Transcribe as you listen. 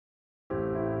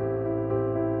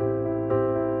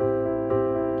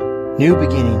New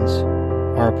beginnings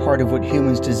are a part of what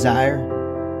humans desire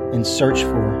and search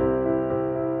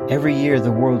for. Every year,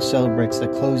 the world celebrates the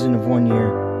closing of one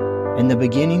year and the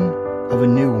beginning of a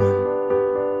new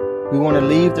one. We want to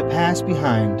leave the past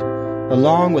behind,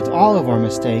 along with all of our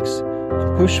mistakes,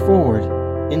 and push forward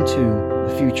into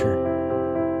the future.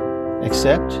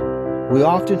 Except, we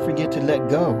often forget to let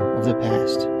go of the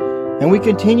past, and we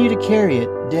continue to carry it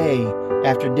day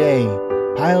after day,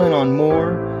 piling on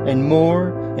more and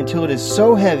more until it is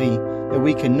so heavy that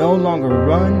we can no longer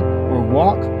run or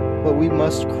walk, but we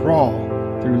must crawl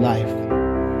through life,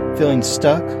 feeling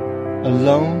stuck,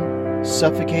 alone,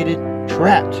 suffocated,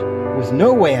 trapped with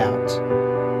no way out.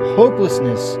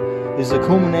 Hopelessness is the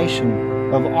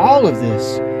culmination of all of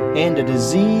this and a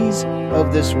disease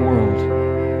of this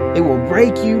world. It will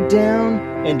break you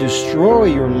down and destroy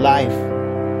your life.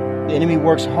 The enemy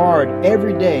works hard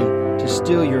every day to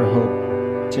steal your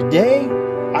hope. Today,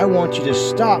 I want you to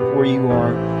stop where you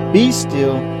are, be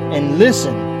still, and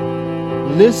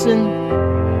listen.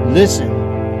 Listen, listen.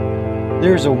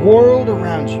 There is a world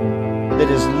around you that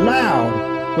is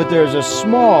loud, but there is a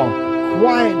small,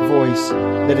 quiet voice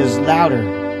that is louder.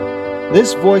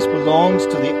 This voice belongs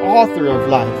to the author of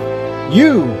life.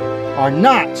 You are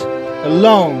not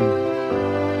alone.